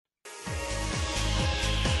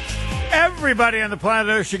Everybody on the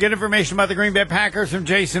planet Earth should get information about the Green Bay Packers from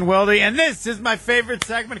Jason Wilde. And this is my favorite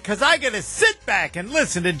segment because I get to sit back and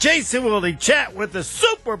listen to Jason Wilde chat with the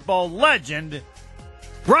Super Bowl legend,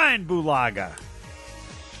 Brian Bulaga.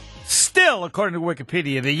 Still, according to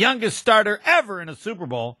Wikipedia, the youngest starter ever in a Super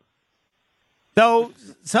Bowl. Though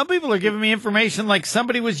some people are giving me information like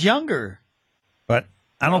somebody was younger. But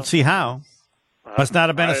I don't see how. Must not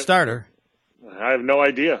have been a starter. I have no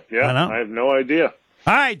idea. Yeah, I have no idea.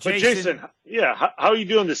 All right, Jason. But Jason, how are you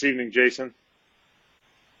doing this evening, Jason?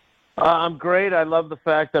 I'm great. I love the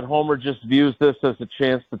fact that Homer just views this as a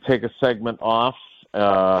chance to take a segment off.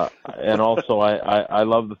 And also, I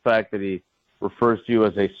love the fact that he refers to you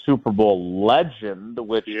as a Super Bowl legend,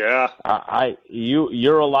 which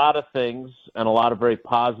you're a lot of things and a lot of very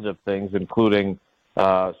positive things, including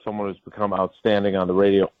someone who's become outstanding on the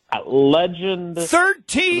radio. Legend.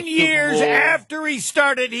 13 years after he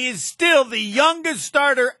started, he is still the youngest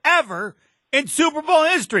starter ever in Super Bowl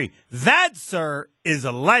history. That, sir, is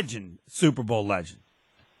a legend, Super Bowl legend.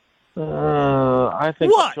 I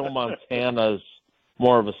think Joe Montana's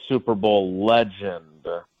more of a Super Bowl legend.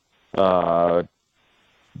 Brian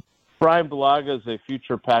Bulaga is a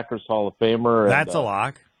future Packers Hall of Famer. That's a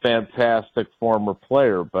lock. Fantastic former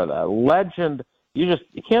player, but a legend. You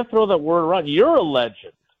can't throw that word around. You're a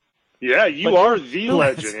legend. Yeah, you are the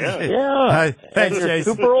legend. Yeah. Thanks,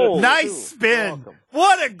 Jason. Super old. Nice spin.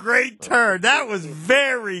 What a great turn. That was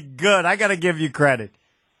very good. I got to give you credit.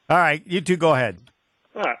 All right, you two go ahead.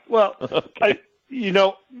 All right. Well,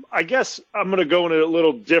 I guess I'm going to go in a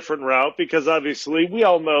little different route because obviously we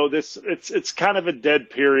all know this. It's kind of a dead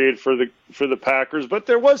period for the Packers, but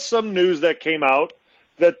there was some news that came out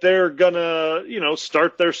that they're going to,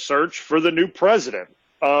 start their search for the new president.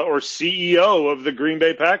 Or CEO of the Green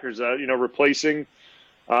Bay Packers, replacing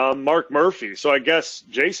Mark Murphy. So I guess,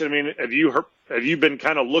 Jason, have you been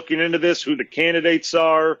kind of looking into this? Who the candidates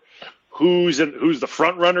are? Who's the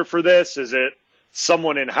front runner for this? Is it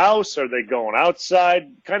someone in house? Are they going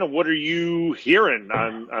outside? Kind of what are you hearing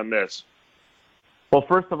on this? Well,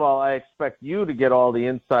 first of all, I expect you to get all the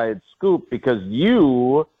inside scoop because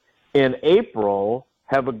you, in April,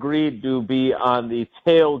 have agreed to be on the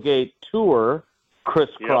tailgate tour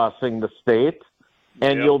crisscrossing the state,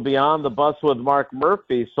 and you'll be on the bus with Mark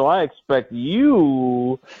Murphy, so I expect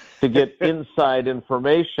you to get inside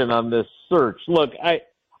information on this search. Look, I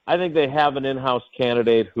think they have an in-house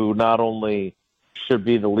candidate who not only should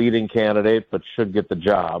be the leading candidate, but should get the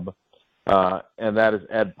job, and that is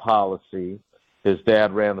Ed Policy. His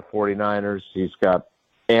dad ran the 49ers. He's got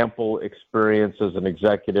ample experience as an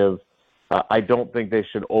executive. I don't think they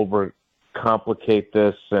should overcomplicate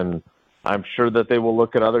this, and I'm sure that they will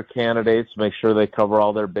look at other candidates, make sure they cover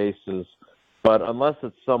all their bases. But unless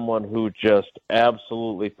it's someone who just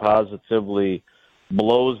absolutely positively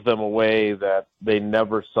blows them away that they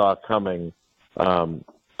never saw coming,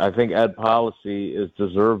 I think Ed Policy is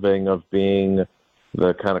deserving of being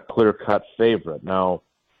the kind of clear-cut favorite. Now,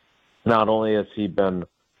 not only has he been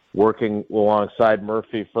working alongside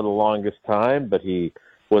Murphy for the longest time, but he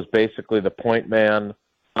was basically the point man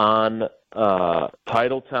on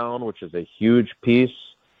Titletown, which is a huge piece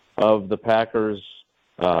of the Packers'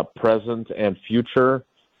 present and future.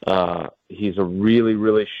 He's a really,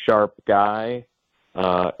 really sharp guy,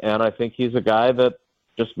 and I think he's a guy that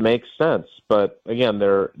just makes sense. But again,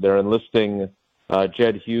 they're enlisting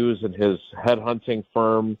Jed Hughes and his headhunting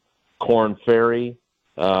firm, Korn Ferry.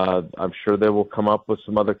 I'm sure they will come up with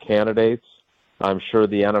some other candidates. I'm sure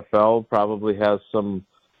the NFL probably has some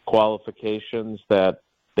qualifications that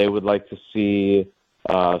they would like to see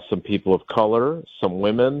some people of color, some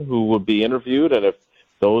women who would be interviewed, and if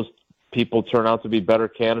those people turn out to be better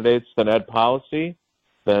candidates than Ed Policy,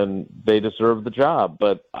 then they deserve the job.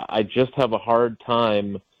 But I just have a hard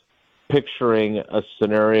time picturing a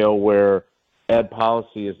scenario where Ed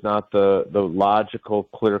Policy is not the logical,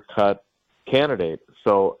 clear-cut candidate.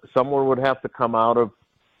 So someone would have to come out of,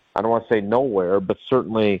 I don't want to say nowhere, but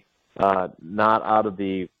certainly not out of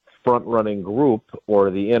the front-running group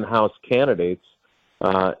or the in-house candidates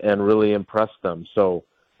and really impress them. So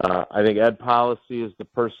I think Ed Policy is the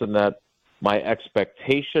person that my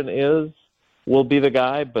expectation is will be the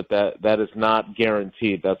guy, but that is not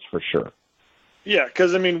guaranteed, that's for sure. Yeah,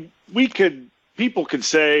 because, people could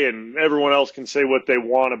say, and everyone else can say what they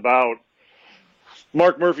want about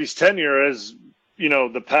Mark Murphy's tenure as,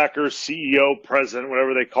 the Packers CEO, president,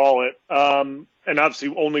 whatever they call it. And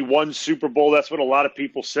obviously only one Super Bowl. That's what a lot of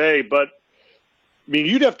people say. But,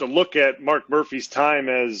 you'd have to look at Mark Murphy's time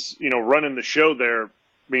as, running the show there.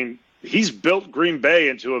 He's built Green Bay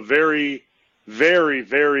into a very, very,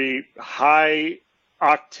 very high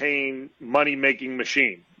octane money-making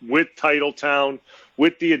machine with Titletown,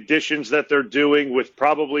 with the additions that they're doing, with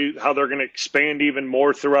probably how they're going to expand even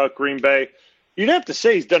more throughout Green Bay. You'd have to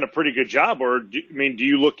say he's done a pretty good job, or do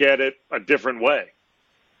you look at it a different way?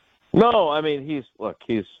 No, I mean he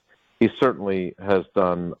certainly has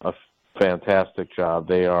done a fantastic job.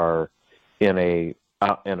 They are in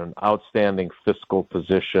an outstanding fiscal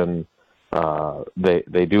position.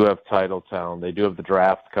 They do have Titletown. They do have the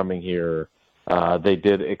draft coming here. They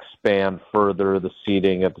did expand further the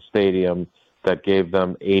seating at the stadium that gave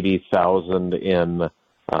them 80,000 in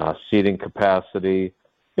seating capacity.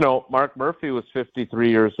 You know, Mark Murphy was 53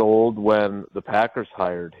 years old when the Packers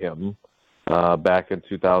hired him back in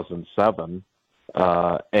 2007,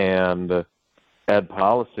 and Ed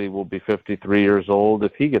Policy will be 53 years old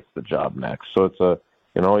if he gets the job next. So it's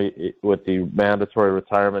with the mandatory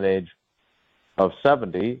retirement age of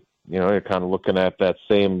 70, you're kind of looking at that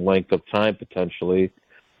same length of time potentially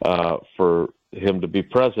for him to be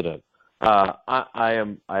president.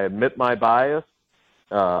 I admit my bias.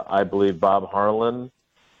 I believe Bob Harlan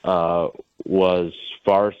was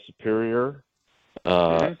far superior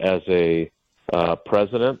as a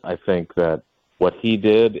president. I think that what he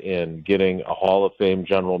did in getting a Hall of Fame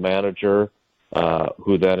general manager,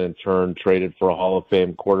 who then in turn traded for a Hall of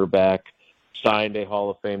Fame quarterback, signed a Hall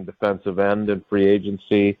of Fame defensive end in free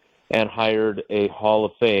agency, and hired a Hall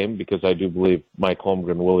of Fame, because I do believe Mike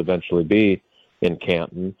Holmgren will eventually be in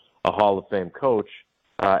Canton, a Hall of Fame coach,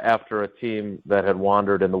 after a team that had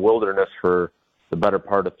wandered in the wilderness for the better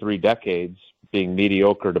part of 3 decades, being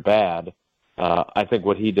mediocre to bad. I think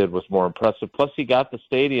what he did was more impressive. Plus, he got the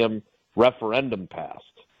stadium referendum passed.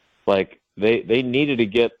 Like, they needed to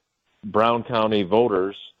get Brown County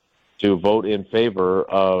voters to vote in favor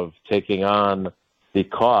of taking on the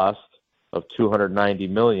cost of $290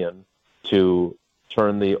 million to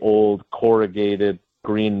turn the old corrugated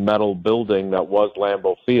green metal building that was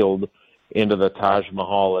Lambeau Field into the Taj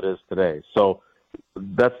Mahal it is today. So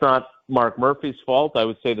that's not Mark Murphy's fault. I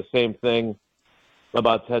would say the same thing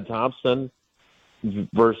about Ted Thompson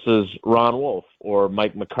versus Ron Wolf, or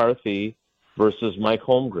Mike McCarthy versus Mike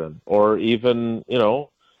Holmgren, or even,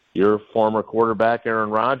 your former quarterback Aaron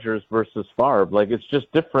Rodgers versus Favre. Like, it's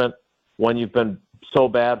just different when you've been so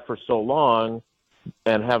bad for so long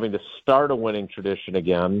and having to start a winning tradition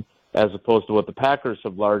again, as opposed to what the Packers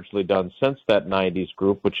have largely done since that 90s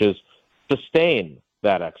group, which is sustain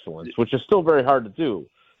that excellence, which is still very hard to do.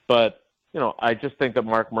 But, I just think that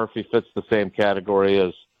Mark Murphy fits the same category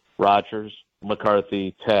as Rodgers,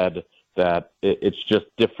 McCarthy, Ted, that it's just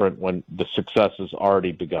different when the success has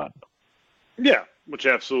already begun. Yeah, which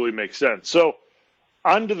absolutely makes sense. So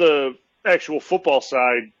on to the actual football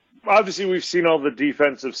side. Obviously, we've seen all the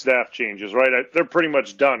defensive staff changes, right? They're pretty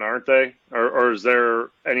much done, aren't they? Or is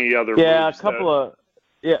there any other? Yeah,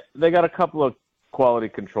 they got a couple of quality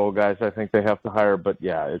control guys I think they have to hire, but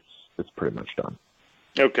yeah, it's pretty much done.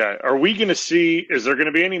 Okay. Are we going to see? Is there going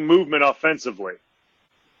to be any movement offensively,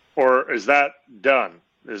 or is that done?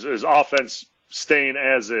 Is offense staying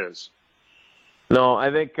as is? No,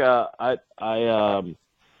 I think I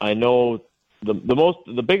know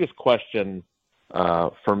the biggest question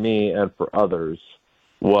for me and for others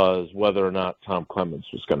was whether or not Tom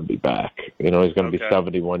Clements was going to be back. He's going to be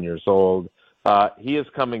 71 years old. He is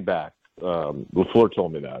coming back. LaFleur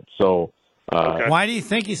told me that. So why do you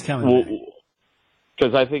think he's coming back?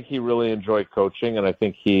 Because I think he really enjoyed coaching, and I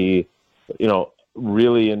think he,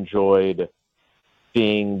 really enjoyed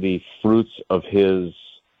seeing the fruits of his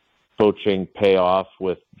coaching pay off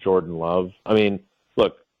with Jordan Love. I mean,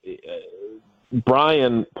 look,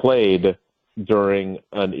 Brian played during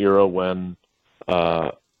an era when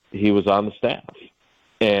he was on the staff.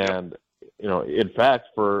 And, in fact,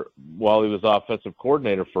 while he was offensive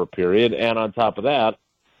coordinator for a period, and on top of that,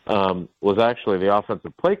 was actually the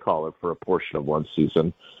offensive play caller for a portion of one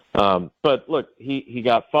season. But look, he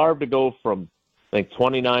got Favre to go from, I think,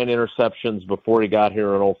 29 interceptions before he got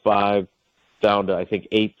here in 2005 down to, I think,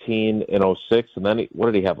 18 in 2006. And then what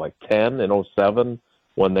did he have, like 10 in 2007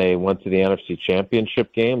 when they went to the NFC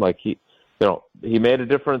Championship game? Like, he made a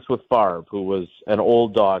difference with Favre, who was an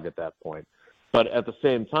old dog at that point. But at the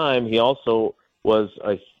same time, he also was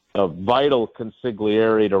a vital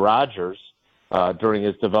consigliere to Rodgers during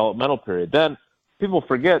his developmental period. Then people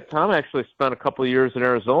forget, Tom actually spent a couple of years in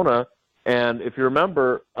Arizona, and if you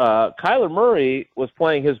remember, Kyler Murray was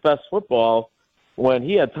playing his best football when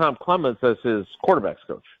he had Tom Clements as his quarterbacks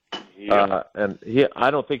coach. Yeah. And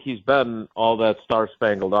I don't think he's been all that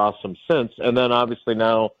star-spangled awesome since. And then obviously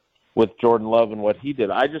now with Jordan Love and what he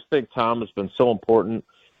did, I just think Tom has been so important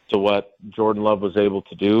to what Jordan Love was able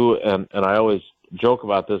to do. And I always joke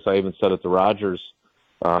about this. I even said it to Rodgers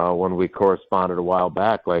when we corresponded a while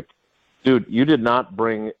back. Like, dude, you did not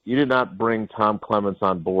bring Tom Clements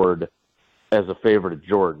on board as a favor to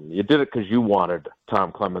Jordan. You did it because you wanted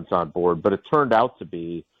Tom Clements on board, but it turned out to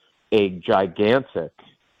be a gigantic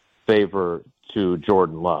favor to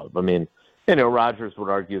Jordan Love. I mean, Rodgers would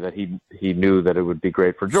argue that he knew that it would be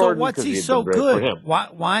great for Jordan. So what's he so good?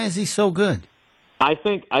 Why is he so good? I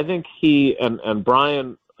think he and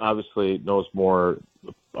Brian obviously knows more,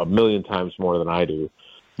 a million times more than I do.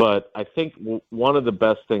 But I think one of the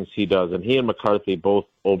best things he does, and he and McCarthy both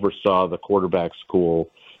oversaw the quarterback school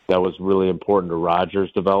that was really important to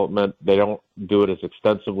Rodgers' development. They don't do it as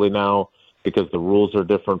extensively now because the rules are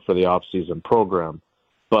different for the offseason program.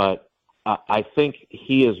 But I think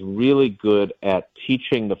he is really good at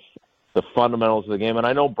teaching the fundamentals of the game. And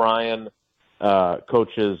I know Brian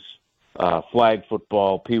coaches flag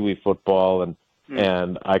football, peewee football,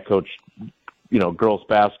 and I coach, girls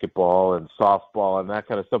basketball and softball and that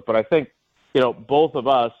kind of stuff. But I think, both of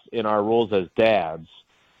us in our roles as dads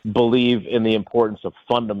believe in the importance of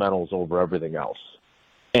fundamentals over everything else.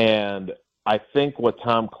 And I think what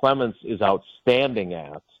Tom Clements is outstanding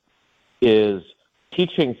at is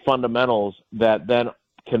teaching fundamentals that then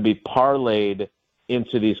can be parlayed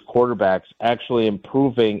into these quarterbacks actually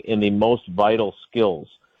improving in the most vital skills,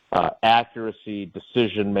 accuracy,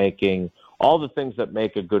 decision-making, all the things that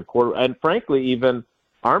make a good quarter, and frankly, even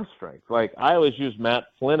arm strength. Like, I always use Matt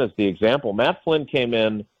Flynn as the example. Matt Flynn came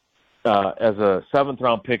in as a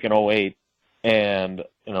seventh-round pick in 2008, and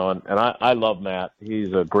I love Matt.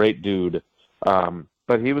 He's a great dude,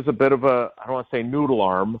 but he was a bit of a, I don't want to say noodle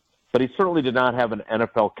arm, but he certainly did not have an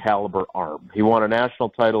NFL-caliber arm. He won a national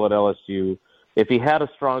title at LSU. If he had a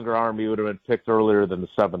stronger arm, he would have been picked earlier than the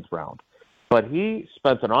seventh round. But he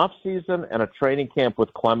spent an off-season and a training camp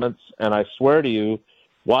with Clements, and I swear to you,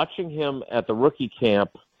 watching him at the rookie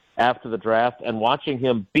camp after the draft and watching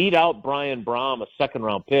him beat out Brian Brahm, a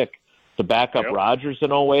second-round pick, to back up Rodgers in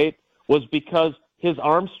 2008 was because his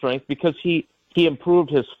arm strength, because he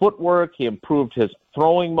improved his footwork, he improved his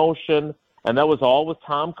throwing motion, and that was all with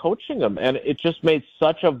Tom coaching him. And it just made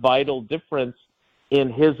such a vital difference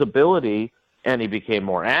in his ability, and he became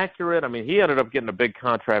more accurate. I mean, he ended up getting a big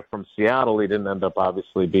contract from Seattle. He didn't end up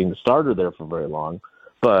obviously being the starter there for very long.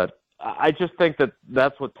 But I just think that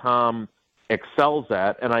that's what Tom excels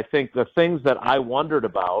at. And I think the things that I wondered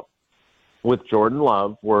about with Jordan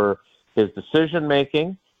Love were his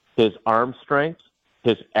decision-making, his arm strength,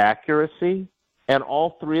 his accuracy, and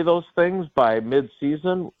all three of those things by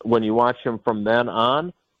mid-season, when you watch him from then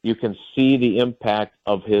on, you can see the impact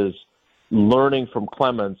of his learning from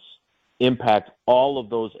Clements impact all of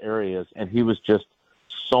those areas, and he was just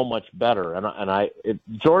so much better.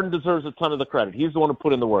 Jordan deserves a ton of the credit. He's the one who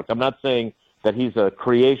put in the work. I'm not saying that he's a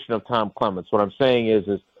creation of Tom Clements. What I'm saying is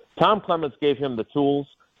Tom Clements gave him the tools,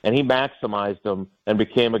 and he maximized them and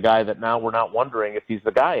became a guy that now we're not wondering if he's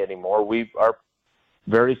the guy anymore. We are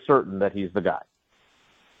very certain that he's the guy.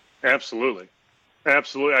 Absolutely.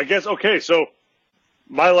 I guess, okay, so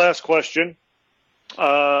my last question,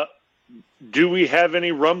 do we have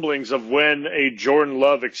any rumblings of when a Jordan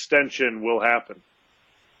Love extension will happen?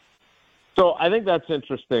 So I think that's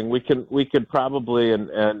interesting. We could probably,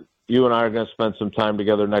 and you and I are going to spend some time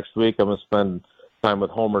together next week. I'm going to spend time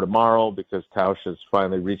with Homer tomorrow because Tausch has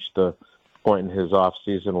finally reached the point in his off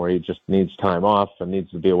season where he just needs time off and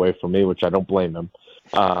needs to be away from me, which I don't blame him.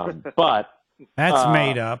 But that's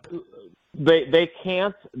made up. They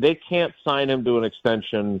can't sign him to an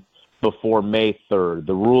extension before May 3rd.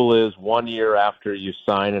 The rule is 1 year after you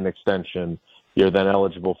sign an extension, you're then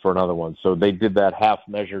eligible for another one. So they did that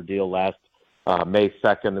half-measure deal last May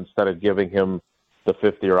 2nd instead of giving him the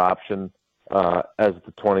fifth-year option as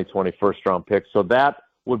the 2020 first-round pick. So that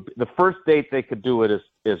would be, the first date they could do it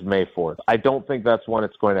is May 4th. I don't think that's when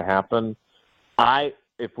it's going to happen.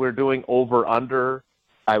 If we're doing over-under,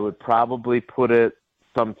 I would probably put it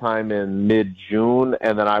sometime in mid-June,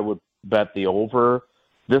 and then I would bet the over.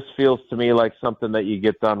 This feels to me like something that you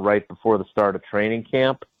get done right before the start of training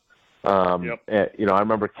camp. I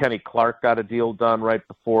remember Kenny Clark got a deal done right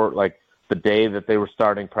before, like the day that they were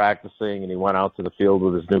starting practicing, and he went out to the field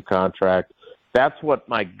with his new contract. That's what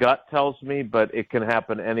my gut tells me, but it can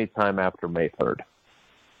happen anytime after May 3rd.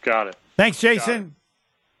 Got it. Thanks, Jason.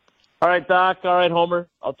 All right, Doc. All right, Homer.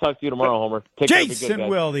 I'll talk to you tomorrow, Homer. Take care. Jason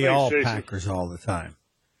Wilde, all Jason. Packers all the time.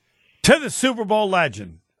 To the Super Bowl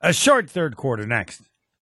legend. A short third quarter next.